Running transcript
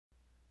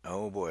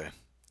Oh boy.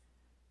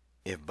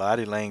 If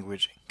body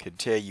language could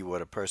tell you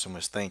what a person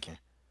was thinking,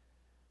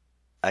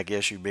 I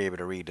guess you'd be able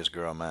to read this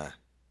girl mind.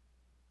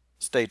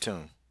 Stay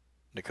tuned.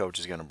 The coach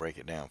is going to break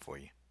it down for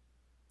you.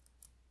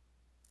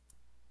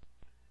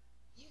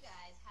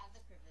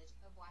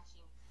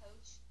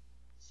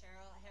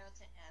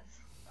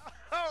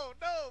 Oh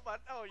no, my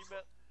oh you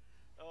bet.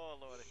 Oh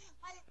lordy.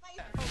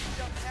 Coach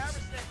Chuck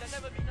Harrison, there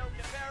never be no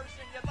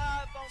comparison. You're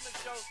live on the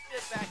show.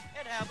 Sit back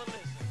and have a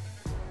listen.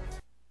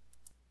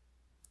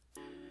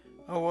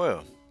 Oh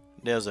well,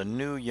 there's a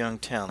new young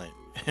talent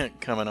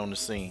coming on the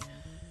scene.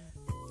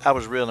 I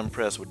was real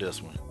impressed with this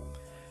one.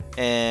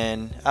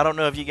 And I don't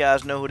know if you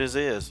guys know who this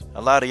is.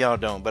 A lot of y'all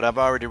don't, but I've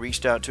already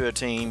reached out to a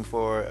team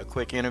for a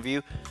quick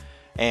interview,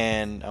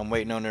 and I'm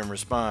waiting on them to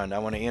respond. I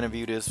want to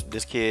interview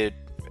this kid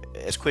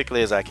as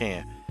quickly as I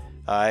can.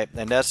 All right,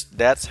 and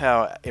that's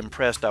how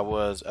impressed I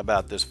was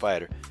about this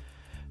fighter.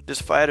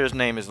 This fighter's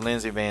name is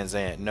Linsey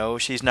Vanzandt. No,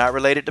 she's not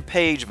related to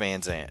Paige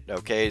VanZandt.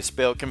 Okay, it's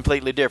spelled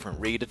completely different.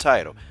 Read the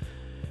title.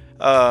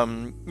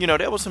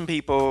 There was some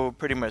people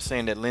pretty much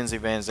saying that Linsey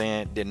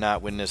Vanzandt did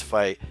not win this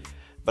fight.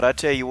 But I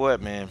tell you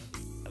what, man,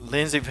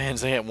 Linsey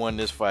Vanzandt won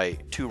this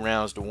fight 2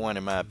 rounds to 1,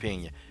 in my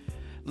opinion.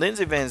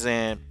 Linsey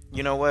Vanzandt,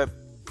 you know what?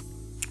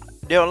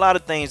 There are a lot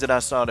of things that I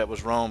saw that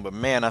was wrong, but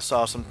man, I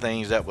saw some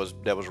things that was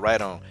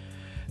right on.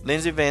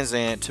 Linsey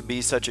Vanzandt, to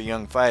be such a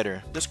young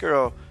fighter, this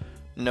girl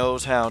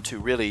knows how to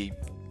really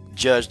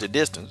judge the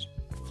distance.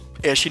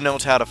 And she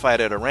knows how to fight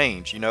at a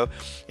range,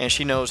 and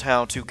she knows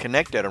how to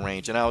connect at a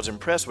range. And I was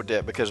impressed with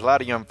that because a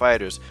lot of young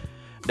fighters,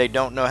 they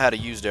don't know how to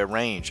use their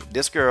range.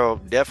 This girl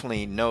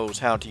definitely knows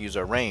how to use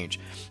her range.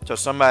 So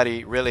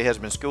somebody really has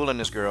been schooling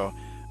this girl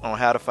on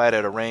how to fight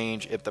at a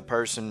range if the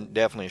person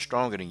definitely is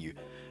stronger than you.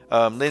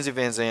 Linsey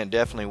Vanzandt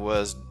definitely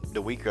was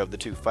the weaker of the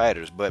two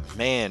fighters. But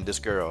man, this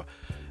girl,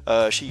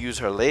 she used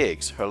her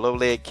legs, her low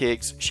leg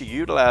kicks. She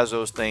utilized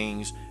those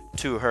things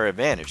to her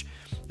advantage.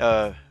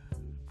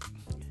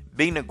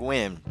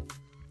 Nguyen,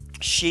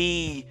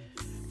 she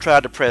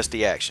tried to press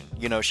the action.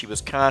 She was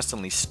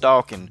constantly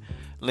stalking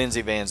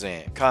Linsey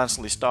Vanzandt,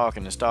 constantly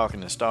stalking and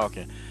stalking and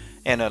stalking.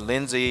 And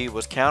Lindsey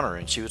was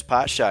countering. She was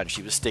pot shotting.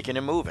 She was sticking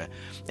and moving.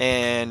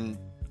 And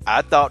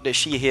I thought that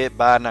she hit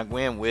by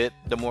Nguyen with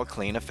the more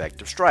clean,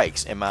 effective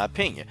strikes, in my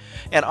opinion.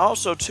 And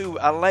also, too,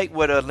 I like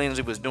what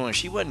Lindsey was doing.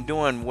 She wasn't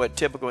doing what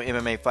typical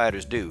MMA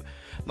fighters do.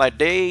 Like,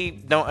 they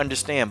don't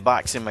understand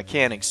boxing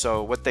mechanics,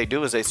 so what they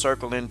do is they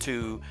circle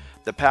into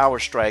the power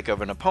strike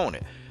of an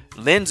opponent.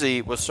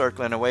 Lindsey was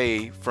circling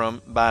away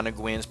from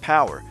Nguyen's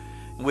power,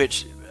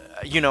 which,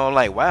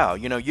 like, wow,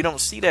 you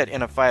don't see that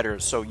in a fighter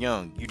so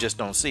young. You just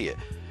don't see it.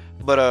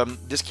 But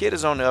this kid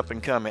is on the up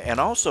and coming. And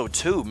also,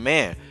 too,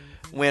 man,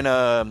 when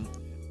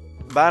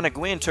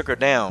Nguyen took her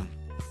down,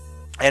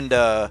 and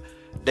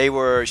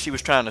she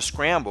was trying to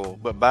scramble,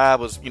 but Ba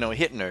was,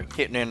 hitting her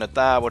in the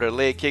thigh with her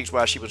leg kicks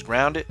while she was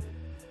grounded.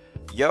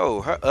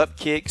 Yo, her up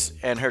kicks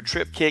and her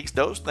trip kicks,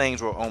 those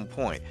things were on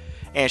point.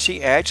 And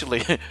she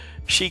actually,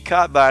 she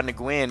caught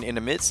Nguyen in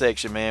the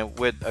midsection, man,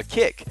 with a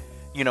kick.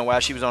 While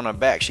she was on her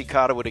back, she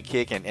caught her with a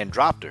kick and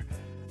dropped her.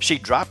 She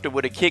dropped her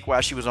with a kick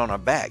while she was on her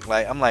back.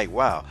 Like, I'm like,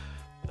 wow.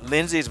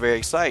 Lindsey is very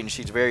exciting.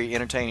 She's very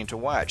entertaining to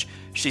watch.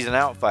 She's an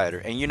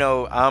outfighter. And,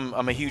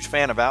 I'm a huge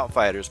fan of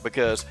outfighters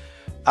because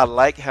I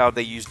like how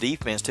they use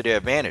defense to their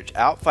advantage.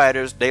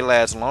 Outfighters, they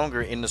last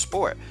longer in the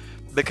sport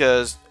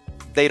because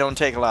they don't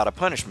take a lot of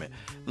punishment.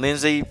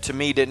 Lindsey, to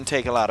me, didn't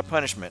take a lot of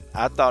punishment.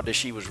 I thought that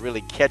she was really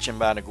catching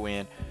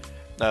Nguyen,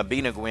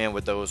 beating Nguyen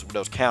with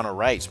those counter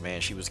rights, man.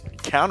 She was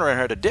countering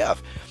her to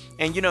death.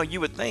 And, you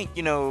would think,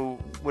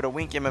 with a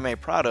Wink MMA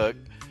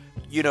product,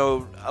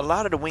 a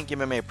lot of the Wink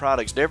MMA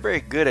products, they're very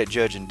good at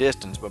judging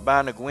distance. But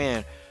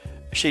Nguyen,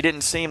 she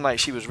didn't seem like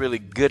she was really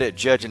good at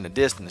judging the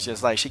distance.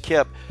 Just like she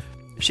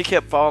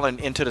kept falling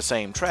into the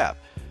same trap.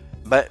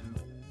 But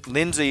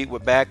Lindsey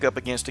would back up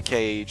against the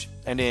cage,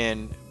 and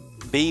then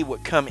B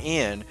would come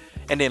in,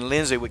 and then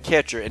Lindsey would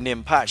catch her, and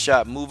then pot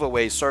shot, move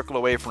away, circle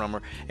away from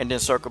her, and then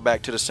circle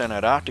back to the center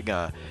of the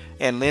octagon.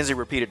 And Lindsey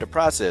repeated the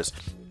process.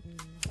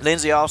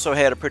 Lindsey also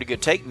had a pretty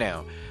good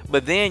takedown.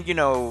 But then,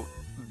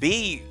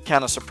 B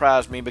kind of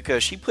surprised me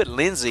because she put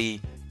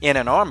Lindsey in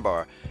an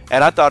armbar.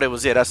 And I thought it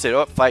was it. I said,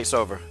 oh, fight's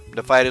over.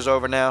 The fight is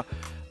over now.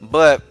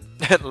 But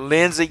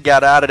Lindsey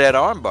got out of that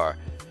armbar.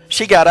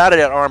 She got out of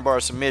that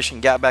armbar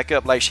submission, got back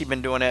up like she'd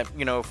been doing that,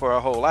 for her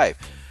whole life.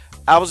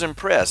 I was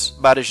impressed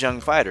by this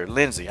young fighter,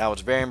 Lindsey. I was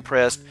very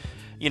impressed.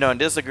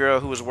 And this is a girl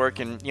who was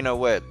working,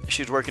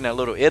 she was working at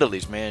Little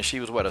Italy's, man.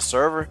 She was, a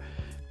server?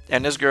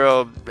 And this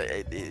girl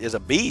is a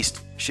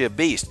beast. She a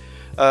beast.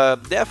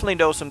 Definitely,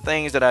 though, some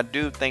things that I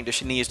do think that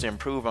she needs to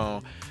improve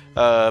on.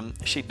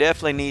 She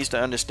definitely needs to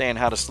understand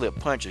how to slip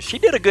punches. She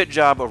did a good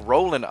job of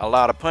rolling a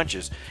lot of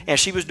punches. And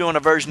she was doing a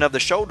version of the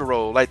shoulder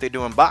roll like they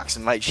do in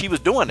boxing. Like, she was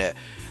doing that.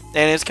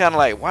 And it's kind of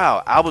like,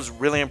 wow, I was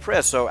really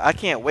impressed. So I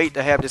can't wait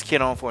to have this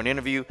kid on for an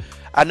interview.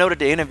 I know that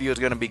the interview is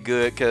going to be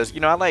good because,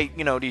 I like,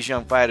 these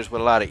young fighters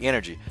with a lot of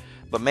energy.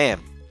 But, man,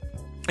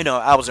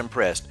 I was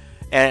impressed.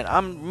 And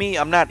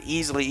I'm not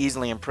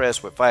easily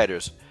impressed with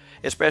fighters.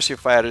 especially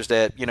fighters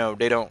that,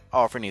 they don't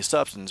offer any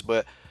substance.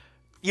 But,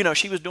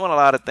 she was doing a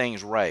lot of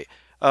things right.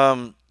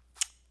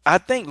 I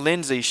think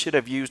Lindsey should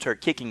have used her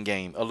kicking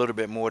game a little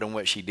bit more than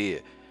what she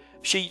did.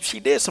 She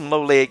did some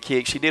low leg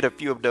kicks. She did a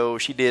few of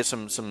those. She did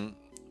some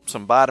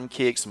bottom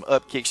kicks, some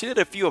up kicks. She did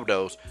a few of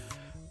those,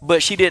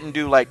 but she didn't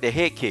do like the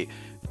head kick.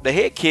 The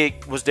head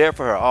kick was there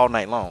for her all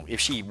night long. If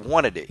she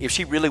wanted it, if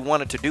she really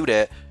wanted to do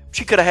that,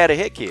 she could have had a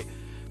head kick.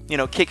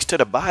 Kicks to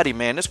the body,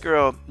 man. This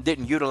girl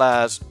didn't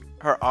utilize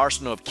her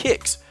arsenal of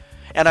kicks.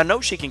 And I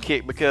know she can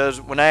kick because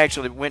when I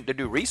actually went to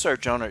do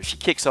research on her, she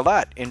kicks a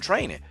lot in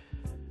training.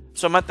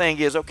 So my thing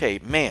is, okay,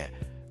 man,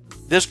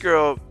 this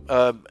girl,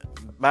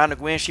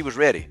 Nguyen, she was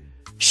ready.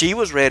 She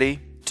was ready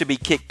to be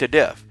kicked to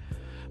death.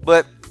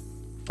 But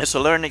it's a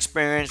learning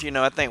experience.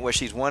 I think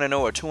she's 1-0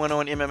 or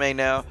 2-0 in MMA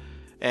now.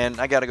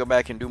 And I got to go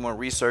back and do more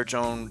research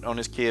on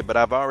this kid. But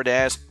I've already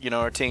asked,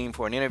 our team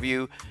for an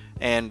interview.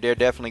 And they're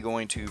definitely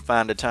going to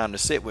find the time to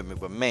sit with me.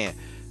 But, man,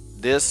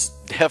 this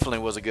definitely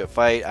was a good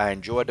fight. I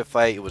enjoyed the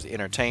fight. It was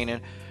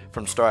entertaining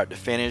from start to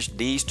finish.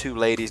 These two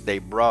ladies, they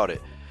brought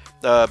it.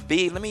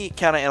 B, let me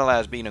kind of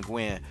analyze B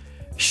Nguyen.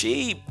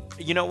 She,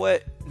 you know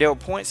what? There were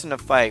points in the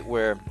fight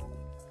where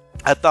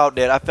I felt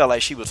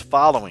like she was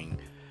following.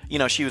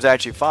 She was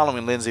actually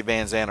following Linsey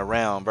Vanzandt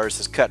around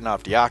versus cutting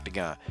off the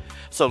octagon.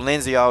 So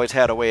Lindsey always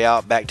had a way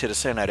out back to the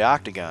center of the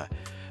octagon.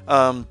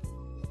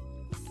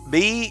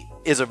 B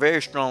is a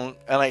very strong,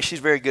 she's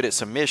very good at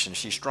submission.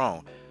 She's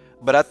strong.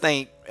 But I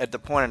think at the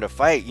point of the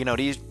fight,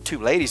 these two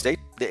ladies,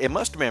 it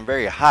must have been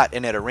very hot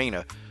in that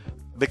arena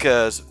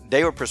because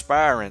they were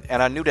perspiring.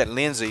 And I knew that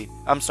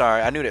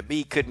I knew that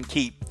B couldn't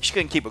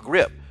keep a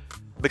grip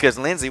because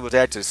Lindsey was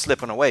actually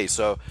slipping away.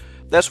 So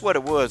that's what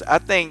it was. I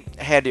think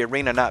had the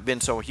arena not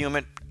been so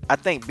humid, I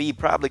think B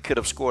probably could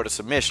have scored a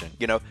submission.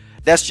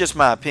 That's just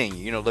my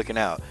opinion, looking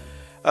out.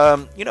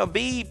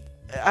 B,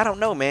 I don't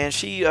know, man.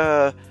 She's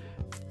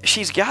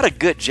got a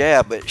good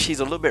jab, but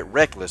she's a little bit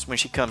reckless when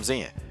she comes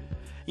in.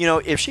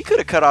 If she could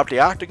have cut off the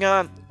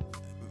octagon,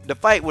 the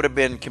fight would have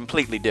been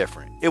completely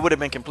different. It would have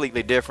been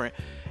completely different.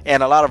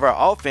 And a lot of her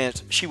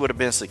offense, she would have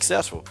been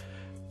successful.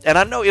 And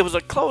I know it was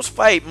a close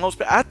fight.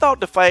 I thought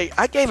the fight,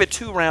 I gave it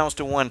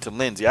 2-1 to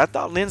Lindsey. I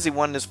thought Lindsey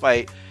won this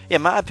fight,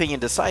 in my opinion,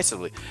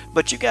 decisively.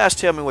 But you guys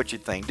tell me what you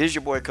think. This is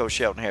your boy, Coach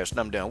Shelton Harris, and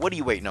I'm done. What are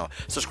you waiting on?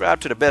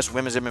 Subscribe to the best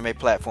women's MMA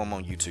platform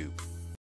on YouTube.